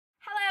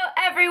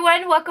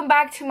everyone, welcome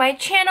back to my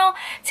channel.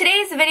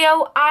 Today's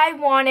video, I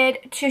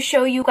wanted to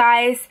show you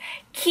guys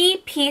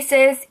key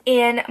pieces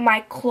in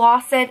my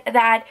closet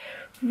that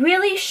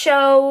really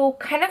show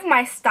kind of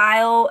my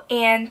style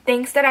and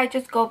things that I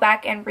just go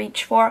back and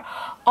reach for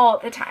all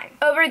the time.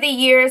 Over the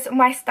years,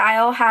 my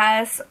style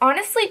has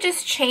honestly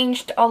just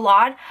changed a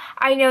lot.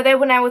 I know that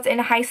when I was in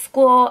high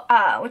school,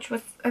 which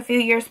was a few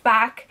years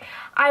back,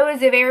 I was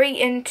very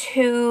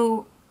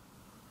into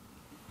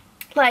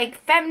like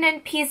feminine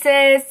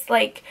pieces,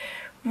 like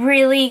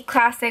really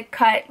classic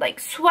cut like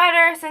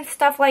sweaters and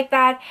stuff like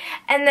that.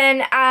 And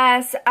then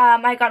as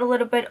I got a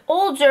little bit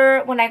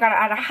older, when I got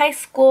out of high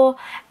school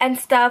and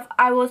stuff,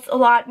 I was a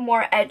lot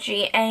more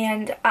edgy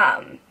and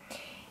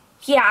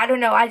yeah, I don't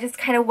know, I just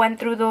kind of went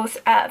through those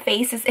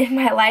phases in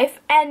my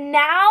life, and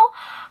now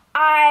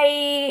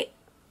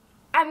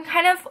I'm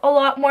kind of a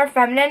lot more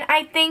feminine,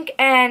 I think,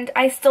 and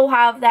I still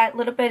have that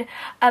little bit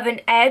of an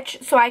edge,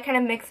 so I kind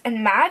of mix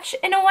and match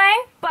in a way.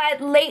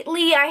 But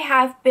lately I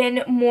have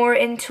been more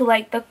into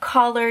like the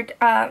collared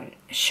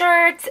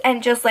shirts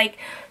and just like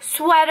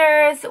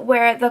sweaters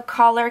where the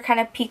collar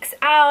kind of peeks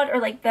out, or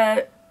like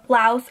the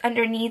blouse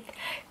underneath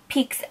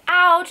peeks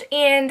out,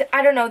 and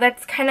I don't know,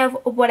 that's kind of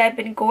what I've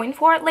been going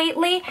for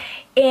lately,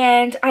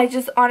 and I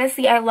just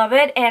honestly, I love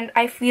it, and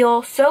I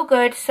feel so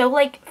good, so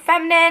like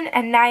feminine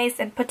and nice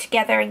and put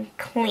together and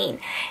clean,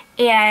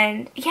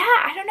 and yeah,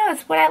 I don't know,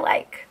 it's what I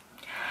like.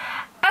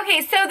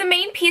 Okay, so the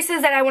main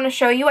pieces that I want to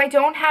show you, I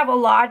don't have a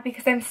lot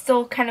because I'm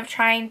still kind of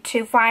trying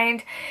to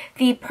find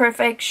the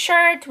perfect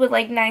shirt with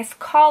like nice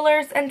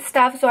collars and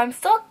stuff, so I'm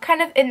still kind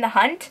of in the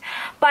hunt.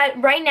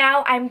 But right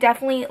now, I'm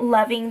definitely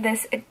loving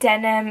this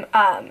denim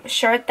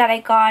shirt that I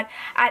got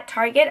at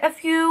Target a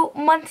few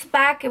months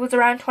back. It was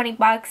around 20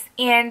 bucks,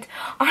 and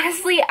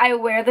honestly, I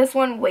wear this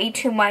one way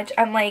too much.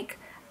 I'm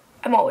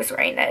always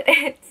wearing it.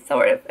 It's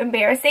sort of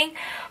embarrassing.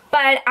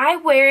 But I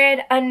wear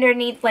it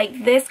underneath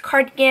like this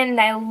cardigan,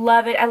 and I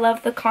love it. I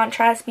love the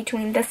contrast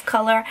between this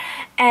color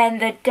and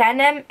the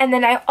denim. And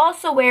then I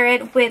also wear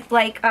it with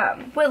like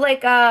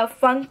a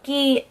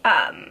funky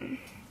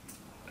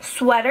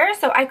sweater.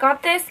 So I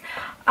got this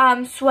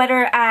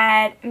sweater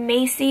at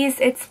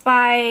Macy's. It's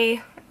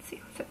by, let's see,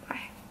 what's it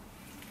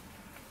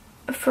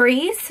by?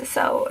 Freeze.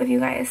 So if you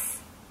guys,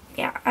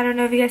 yeah, I don't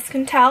know if you guys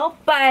can tell,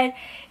 but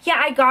yeah,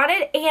 I got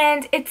it,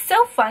 and it's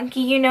so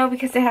funky, you know,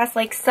 because it has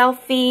like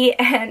selfie,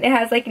 and it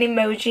has like an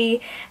emoji,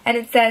 and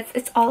it says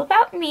it's all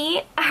about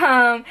me,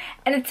 and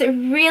it's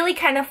really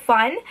kind of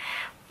fun.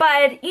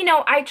 But you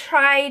know, I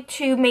try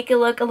to make it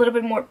look a little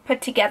bit more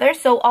put together,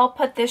 so I'll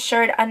put this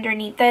shirt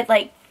underneath it,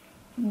 like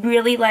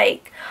really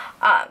like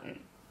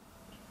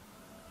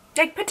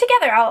put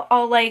together.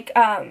 I'll like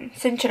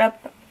cinch it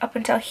up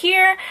until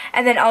here,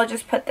 and then I'll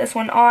just put this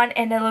one on,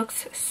 and it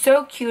looks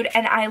so cute,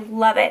 and I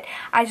love it.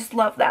 I just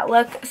love that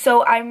look.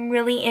 So I'm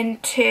really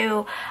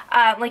into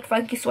like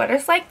funky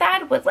sweaters like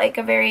that with like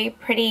a very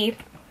pretty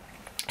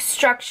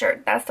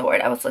structured, that's the word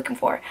I was looking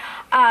for,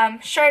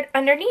 shirt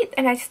underneath,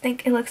 and I just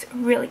think it looks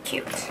really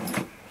cute.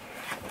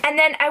 And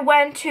then I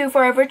went to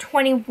Forever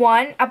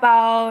 21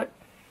 about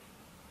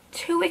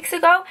 2 weeks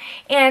ago,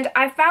 and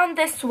I found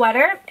this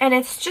sweater, and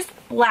it's just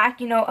black,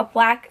 you know, a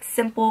black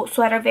simple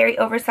sweater, very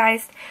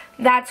oversized.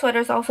 That sweater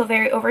is also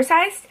very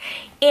oversized,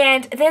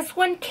 and this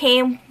one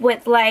came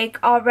with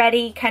like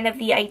already kind of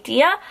the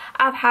idea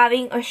of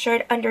having a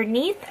shirt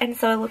underneath, and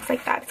so it looks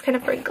like that. It's kind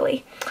of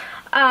wrinkly,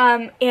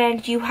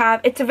 and you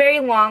have, it's a very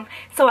long,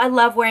 so I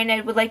love wearing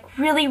it with like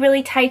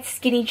really tight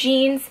skinny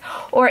jeans,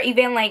 or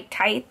even like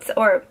tights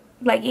or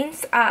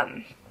leggings,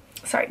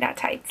 sorry, not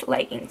tights,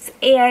 leggings,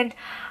 and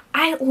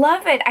I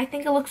love it. I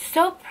think it looks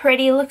so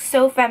pretty. It looks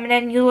so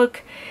feminine. You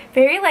look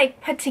very like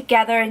put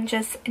together and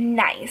just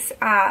nice.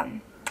 Yeah,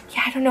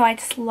 I don't know. I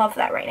just love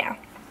that right now.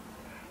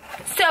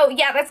 So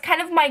yeah, that's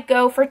kind of my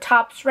go for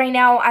tops right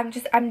now.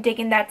 I'm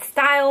digging that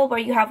style where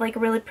you have like a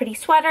really pretty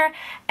sweater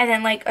and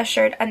then like a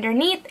shirt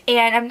underneath.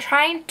 And I'm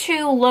trying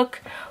to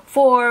look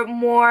for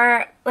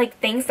more like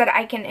things that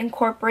I can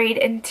incorporate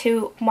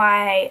into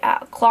my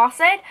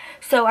closet.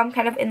 So I'm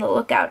kind of in the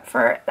lookout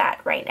for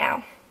that right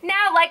now.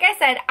 Now, like I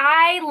said,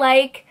 I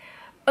like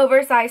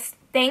oversized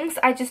things.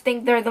 I just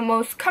think they're the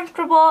most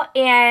comfortable,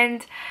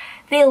 and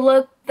they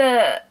look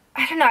I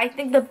don't know, I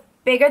think the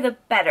bigger the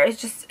better. It's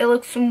just, it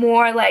looks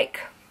more like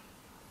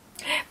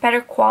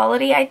better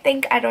quality, I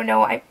think. I don't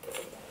know,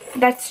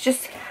 that's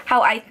just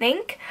how I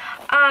think.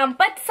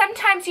 But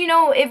sometimes, you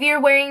know, if you're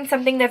wearing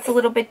something that's a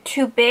little bit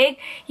too big,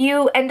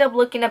 you end up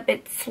looking a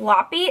bit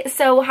sloppy.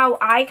 So how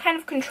I kind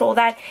of control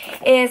that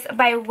is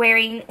by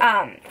wearing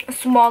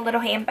small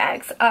little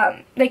handbags,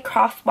 like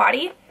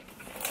crossbody.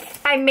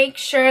 I make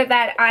sure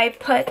that I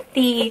put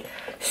the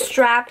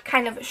strap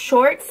kind of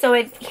short so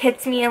it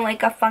hits me in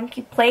like a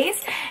funky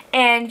place,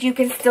 and you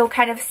can still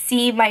kind of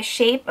see my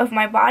shape of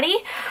my body,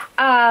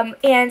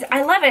 and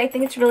I love it. I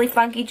think it's really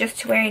funky just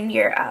to wear in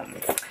your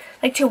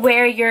like to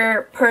wear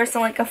your purse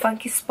in like a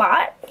funky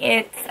spot.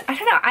 It's, I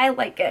don't know, I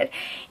like it.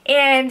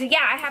 And yeah,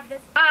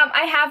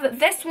 I have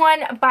this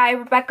one by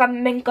Rebecca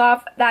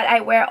Minkoff that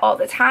I wear all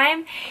the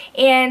time,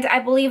 and I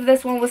believe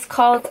this one was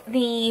called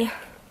the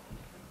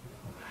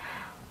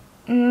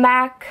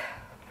Mac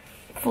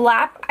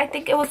Flap, I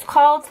think it was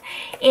called,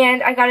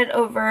 and I got it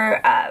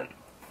over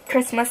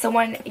Christmas.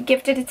 Someone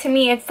gifted it to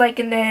me. It's like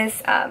in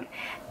this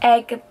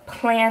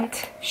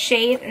eggplant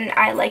shade, and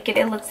I like it.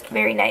 It looks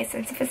very nice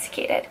and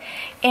sophisticated.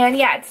 And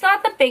yeah, it's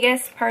not the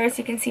biggest purse.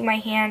 You can see my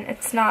hand.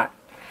 It's not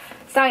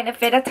gonna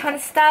fit a ton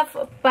of stuff,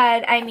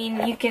 but I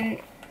mean, you can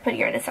put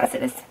your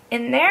necessities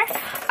in there.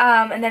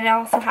 And then it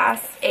also has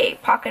a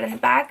pocket in the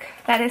back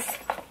that is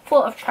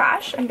full of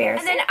trash.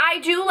 Embarrassing. And then I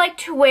do like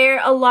to wear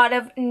a lot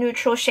of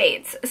neutral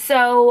shades.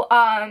 So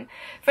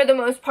for the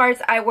most part,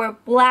 I wear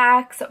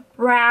blacks,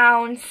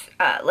 browns,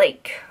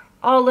 like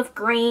olive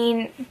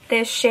green,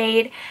 this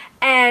shade,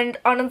 and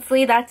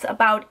honestly that's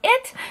about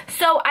it.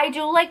 So I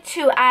do like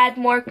to add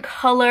more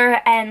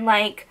color and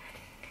like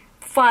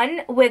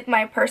fun with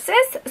my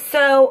purses.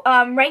 So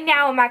right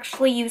now I'm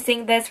actually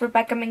using this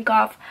Rebecca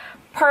Minkoff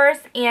purse,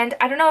 and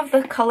I don't know if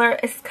the color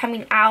is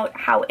coming out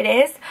how it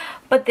is,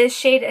 but this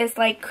shade is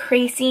like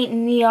crazy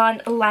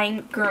neon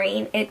lime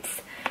green.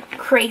 It's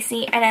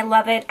crazy and I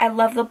love it. I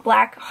love the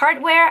black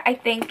hardware. I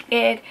think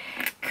it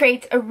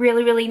creates a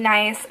really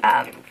nice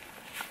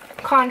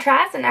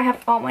contrast, and I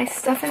have all my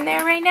stuff in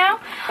there right now.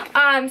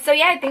 So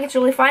yeah, I think it's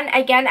really fun.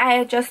 Again, I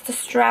adjust the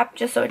strap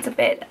just so it's a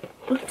bit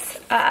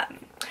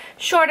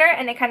shorter,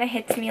 and it kind of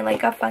hits me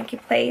like a funky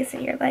place,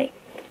 and you're like,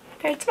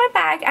 it's my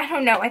bag. I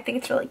don't know, I think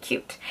it's really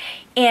cute.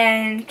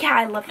 And yeah,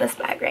 I love this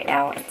bag right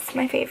now. It's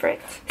my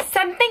favorite.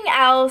 Something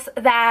else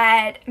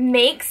that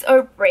makes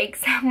or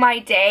breaks my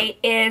day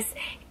is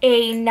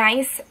a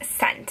nice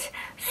scent.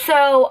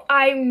 So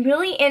I'm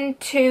really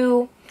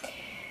into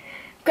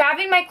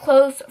grabbing my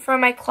clothes from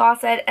my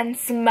closet and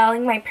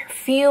smelling my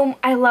perfume.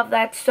 I love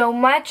that so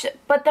much,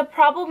 but the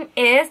problem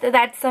is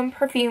that some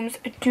perfumes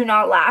do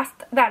not last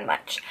that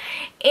much.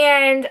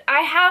 And I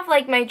have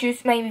like my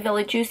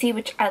Villa Juicy,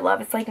 which I love.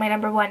 It's like my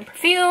 #1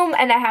 perfume,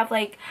 and I have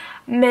like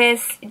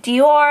Miss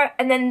Dior,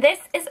 and then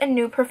this is a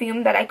new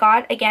perfume that I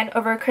got again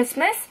over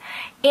Christmas,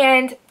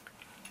 and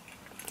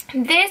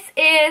this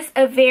is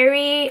a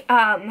very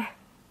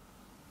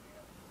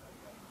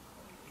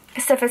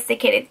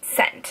sophisticated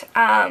scent.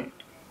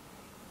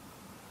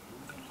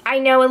 I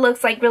know it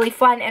looks like really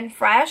fun and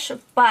fresh,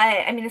 but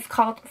I mean, it's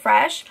called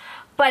fresh,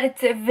 but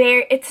it's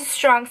a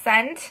strong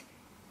scent.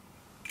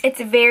 It's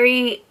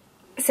very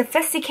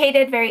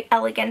sophisticated, very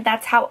elegant.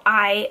 That's how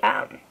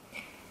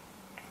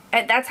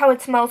that's how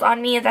it smells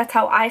on me, and that's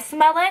how I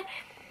smell it.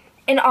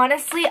 And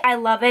honestly, I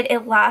love it.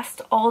 It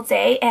lasts all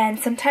day, and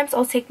sometimes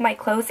I'll take my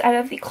clothes out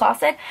of the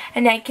closet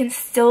and I can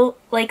still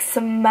like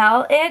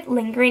smell it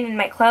lingering in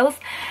my clothes,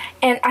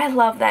 and I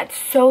love that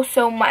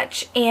so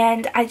much.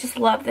 And I just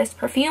love this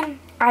perfume.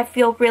 I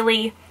feel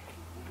really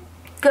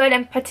good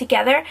and put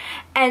together,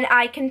 and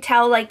I can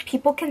tell like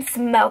people can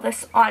smell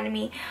this on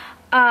me,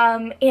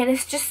 and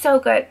it's just so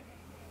good,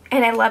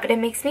 and I love it. It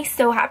makes me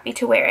so happy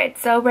to wear it.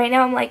 So right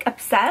now I'm like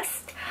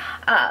obsessed.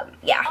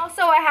 Yeah.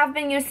 Also, I have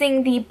been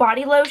using the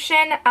body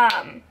lotion.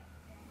 I'll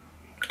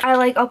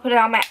put it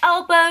on my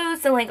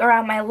elbows and like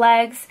around my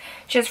legs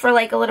just for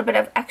like a little bit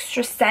of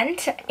extra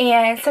scent,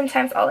 and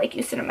sometimes I'll like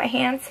use it in my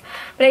hands,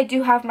 but I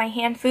do have my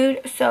hand food,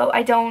 so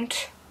I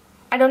don't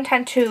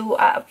tend to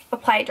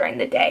apply it during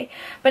the day,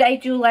 but I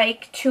do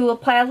like to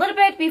apply a little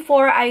bit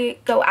before I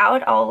go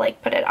out. I'll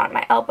like put it on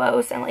my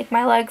elbows and like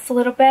my legs a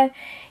little bit,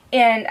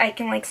 and I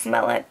can like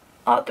smell it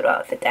all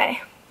throughout the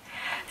day.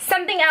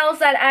 Something else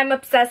that I'm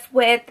obsessed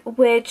with,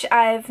 which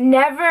I've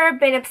never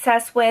been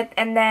obsessed with,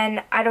 and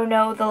then I don't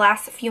know, the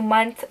last few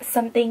months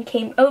something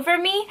came over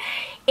me,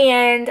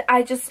 and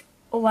I just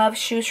love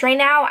shoes right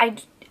now.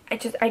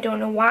 I don't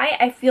know why.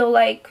 I feel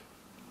like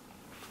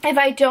if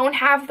I don't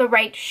have the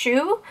right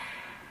shoe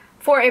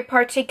for a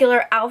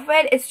particular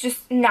outfit, it's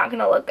just not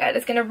gonna look good.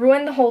 It's gonna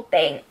ruin the whole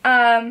thing.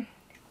 I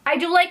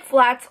do like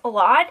flats a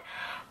lot,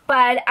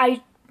 but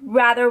I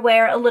rather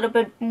wear a little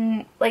bit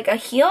like a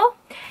heel.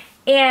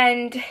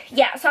 And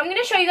yeah, so I'm going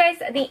to show you guys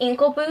the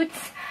ankle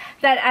boots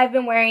that I've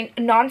been wearing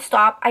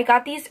non-stop. I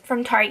got these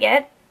from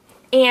Target,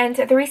 and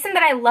the reason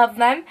that I love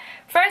them,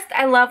 first,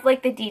 I love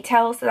like the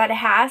details that it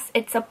has.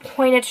 It's a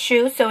pointed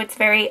shoe, so it's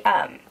very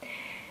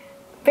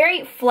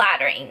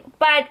flattering.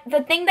 But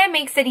the thing that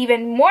makes it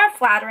even more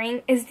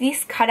flattering is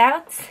these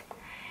cutouts.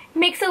 It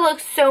makes it look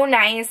so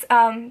nice.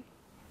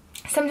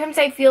 Sometimes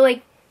I feel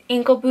like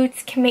ankle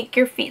boots can make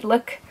your feet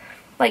look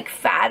like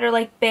fat or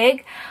like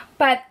big,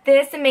 but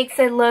this makes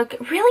it look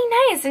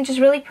really nice and just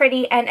really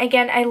pretty. And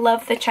again, I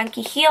love the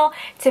chunky heel.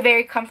 It's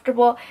very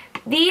comfortable.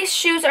 These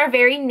shoes are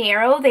very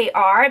narrow. They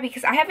are,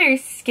 because I have very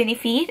skinny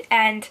feet,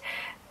 and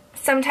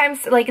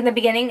sometimes like in the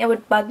beginning it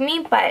would bug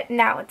me, but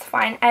now it's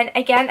fine. And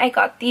again, I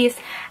got these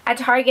at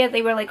Target.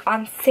 They were like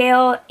on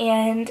sale,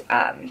 and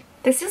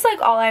this is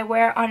like all I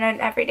wear on an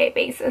everyday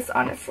basis,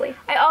 honestly.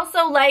 I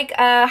also like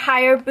a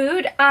higher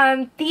boot.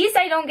 These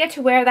I don't get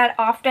to wear that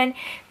often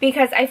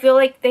because I feel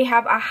like they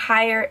have a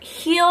higher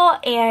heel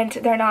and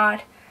they're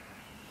not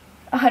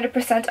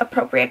 100%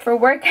 appropriate for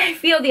work. I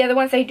feel the other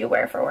ones I do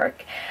wear for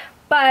work.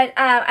 But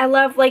I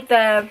love like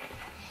the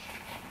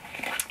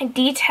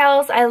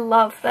details. I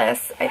love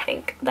this. I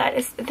think that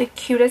is the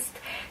cutest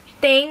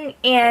thing,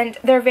 and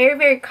they're very,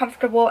 very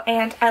comfortable,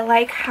 and I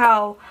like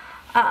how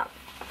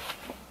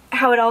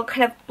it all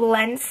kind of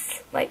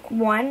blends like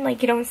one.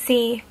 Like you don't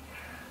see,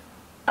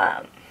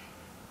 I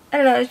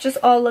don't know, it just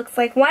all looks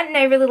like one, and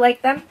I really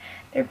like them.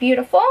 They're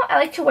beautiful. I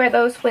like to wear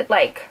those with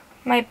like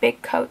my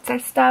big coats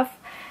and stuff.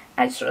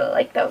 I just really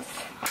like those.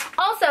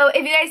 Also,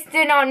 if you guys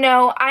did not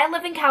know, I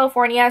live in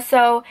California,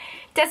 so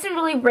it doesn't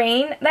really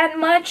rain that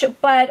much,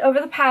 but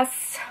over the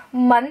past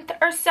month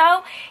or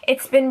so,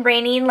 it's been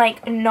raining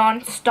like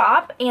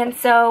non-stop, and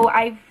so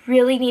I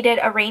really needed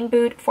a rain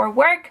boot for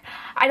work.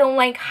 I don't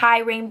like high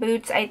rain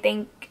boots. I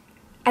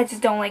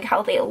just don't like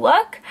how they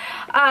look.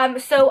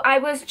 So I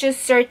was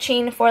just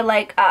searching for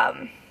like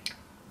an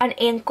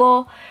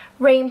ankle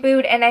rain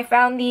boot, and I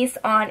found these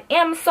on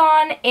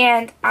Amazon,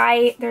 and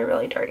they're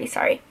really dirty,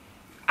 sorry.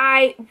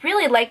 I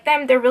really like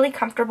them. They're really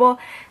comfortable.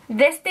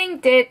 This thing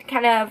did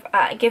kind of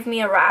give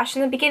me a rash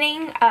in the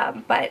beginning,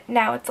 but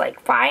now it's like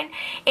fine.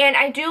 And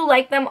I do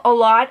like them a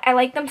lot. I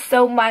like them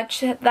so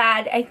much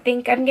that I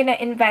think I'm going to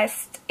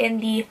invest in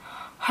the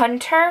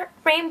Hunter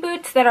rain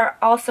boots that are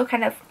also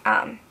kind of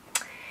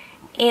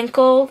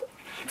ankle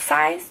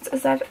sized.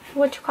 Is that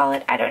what you call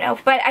it? I don't know.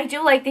 But I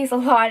do like these a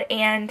lot,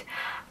 and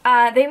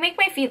they make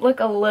my feet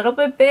look a little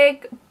bit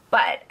big,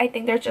 but I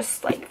think they're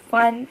just like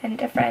fun and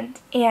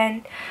different.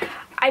 And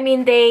I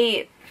mean,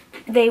 they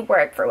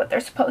work for what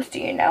they're supposed to,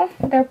 you know.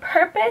 Their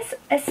purpose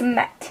is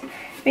met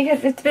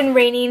because it's been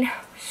raining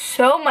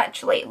so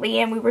much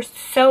lately, and we were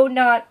so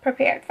not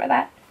prepared for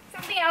that.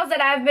 Something else that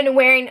I've been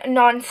wearing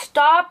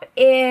non-stop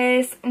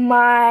is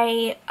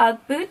my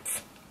UGG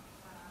boots.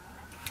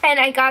 And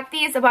I got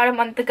these about a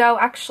month ago,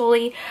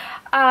 actually.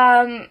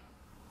 I've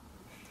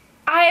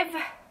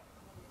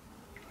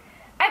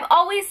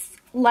always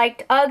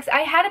liked Uggs.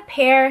 I had a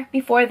pair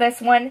before this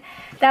one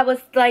that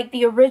was like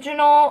the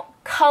original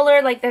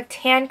color, like the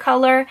tan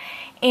color,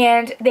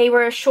 and they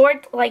were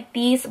short like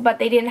these, but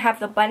they didn't have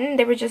the button.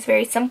 They were just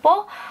very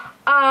simple.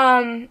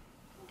 When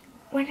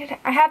did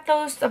I had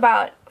those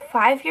about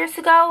 5 years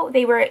ago.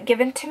 They were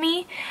given to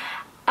me.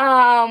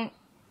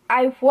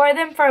 I wore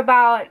them for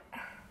about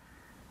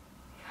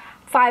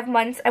 5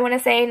 months, I want to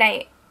say, and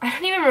I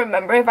don't even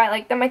remember if I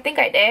liked them. I think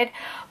I did,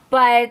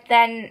 but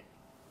then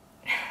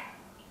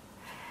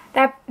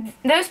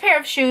those pair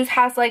of shoes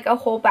has like a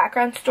whole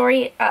background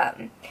story,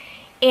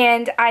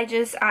 and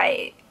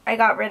I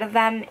got rid of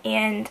them,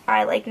 and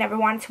I like never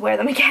wanted to wear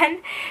them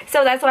again.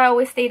 So that's why I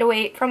always stayed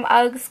away from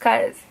Uggs,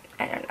 because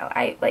I don't know,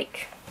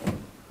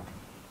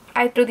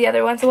 I threw the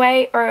other ones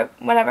away, or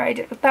whatever I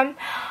did with them.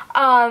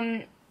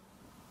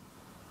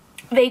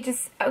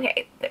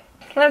 Okay,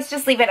 let's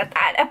just leave it at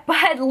that.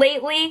 But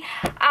lately,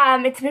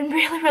 it's been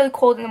really, really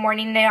cold in the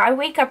morning now. I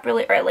wake up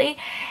really early,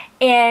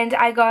 and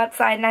I go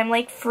outside, and I'm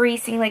like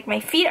freezing, like my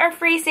feet are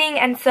freezing,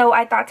 and so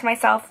I thought to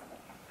myself,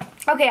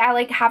 okay, I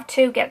like have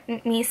to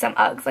get me some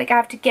Uggs. Like I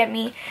have to get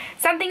me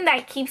something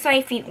that keeps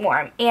my feet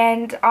warm.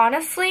 And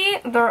honestly,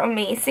 they're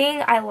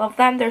amazing. I love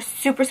them. They're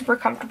super, super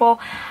comfortable.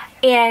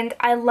 And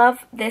I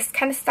love this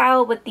kind of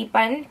style with the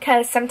button,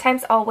 because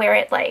sometimes I'll wear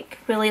it like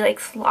really like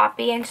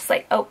sloppy and just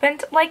like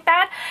opened like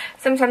that.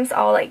 Sometimes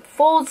I'll like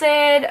fold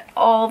it,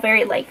 all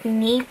very like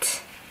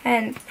neat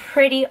and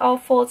pretty, all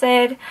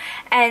folded.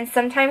 And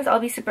sometimes I'll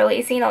be super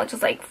lazy and I'll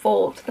just like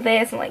fold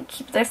this and like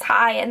keep this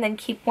high and then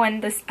keep one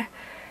this.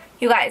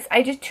 You guys,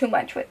 I do too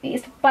much with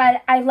these,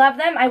 but I love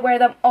them. I wear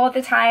them all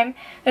the time.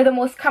 They're the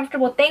most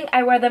comfortable thing.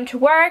 I wear them to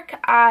work.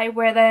 I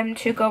wear them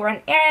to go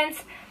run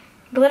errands.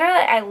 Literally,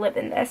 I live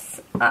in this.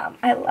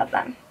 I love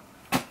them.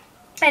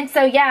 And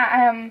so,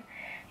 yeah, I'm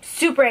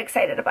super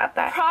excited about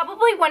that.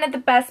 Probably one of the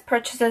best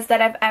purchases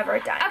that I've ever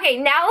done. Okay,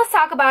 now let's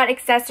talk about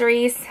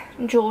accessories,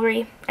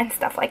 jewelry, and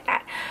stuff like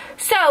that.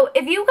 So,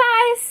 if you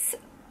guys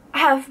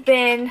have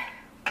been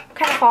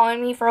kind of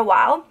following me for a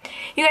while,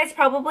 you guys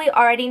probably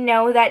already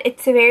know that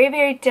it's very,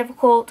 very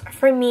difficult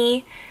for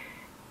me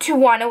to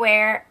want to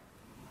wear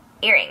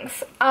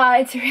earrings.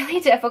 It's really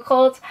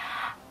difficult.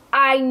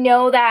 I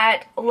know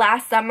that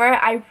last summer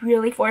I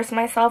really forced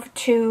myself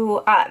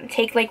to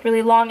take like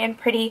really long and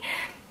pretty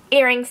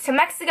earrings to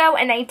Mexico,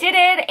 and I did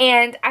it,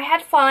 and I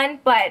had fun,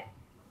 but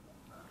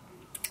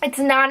it's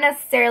not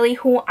necessarily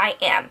who I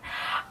am.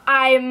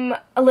 I'm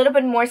a little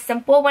bit more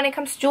simple when it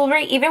comes to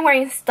jewelry. Even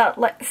wearing studs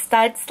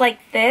like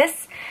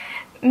this,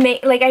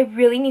 like I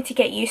really need to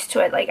get used to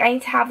it. Like I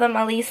need to have them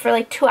at least for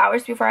like 2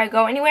 hours before I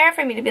go anywhere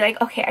for me to be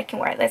like, okay, I can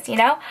wear this, you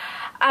know?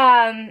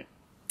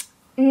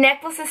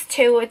 Necklaces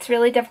too, it's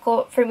really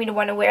difficult for me to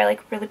want to wear like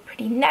a really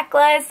pretty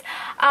necklace.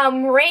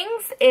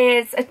 Rings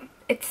is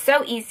it's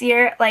so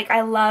easier. Like,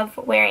 I love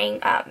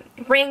wearing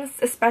rings,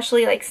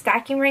 especially like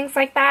stacking rings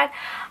like that.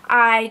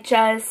 I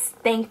just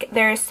think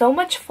they're so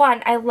much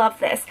fun. I love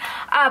this.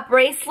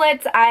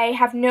 Bracelets, I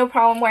have no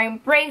problem wearing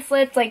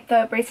bracelets, like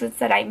the bracelets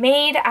that I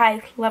made.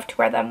 I love to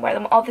wear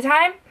them all the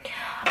time.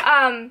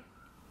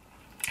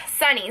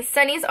 Sunnies.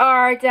 Sunnies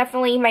are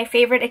definitely my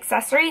favorite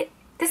accessory.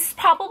 This is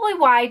probably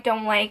why I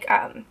don't like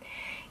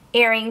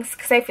earrings,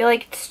 because I feel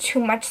like it's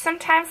too much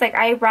sometimes. Like,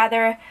 I'd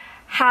rather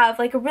have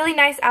like a really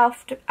nice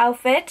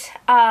outfit,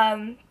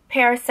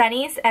 pair of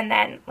sunnies, and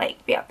then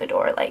like be out the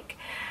door. Like,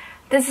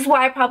 this is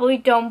why I probably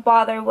don't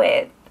bother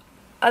with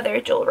other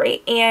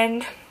jewelry.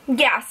 And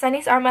yeah,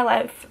 sunnies are my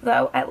life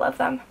though. I love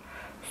them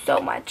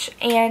so much,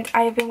 and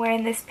I have been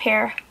wearing this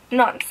pair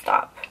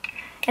non-stop,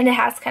 and it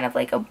has kind of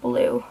like a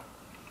blue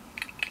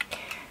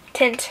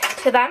tint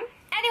to them.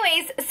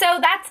 Anyways, so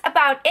that's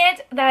about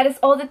it. That is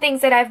all the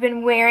things that I've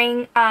been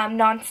wearing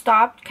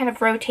non-stop, kind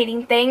of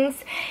rotating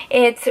things.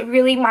 It's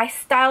really my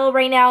style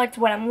right now. It's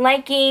what I'm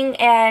liking,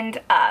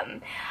 and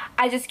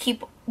I just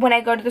keep, when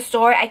I go to the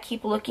store, I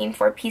keep looking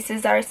for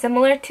pieces that are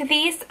similar to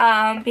these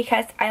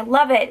because I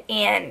love it.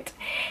 And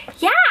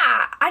yeah,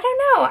 I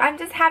don't know. I'm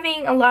just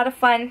having a lot of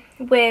fun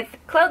with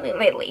clothing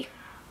lately.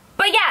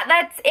 But yeah,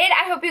 that's it.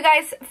 I hope you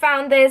guys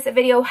found this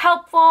video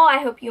helpful. I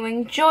hope you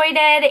enjoyed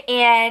it.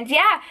 And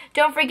yeah,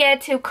 don't forget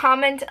to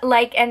comment,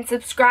 like, and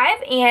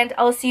subscribe. And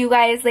I'll see you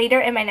guys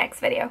later in my next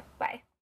video. Bye.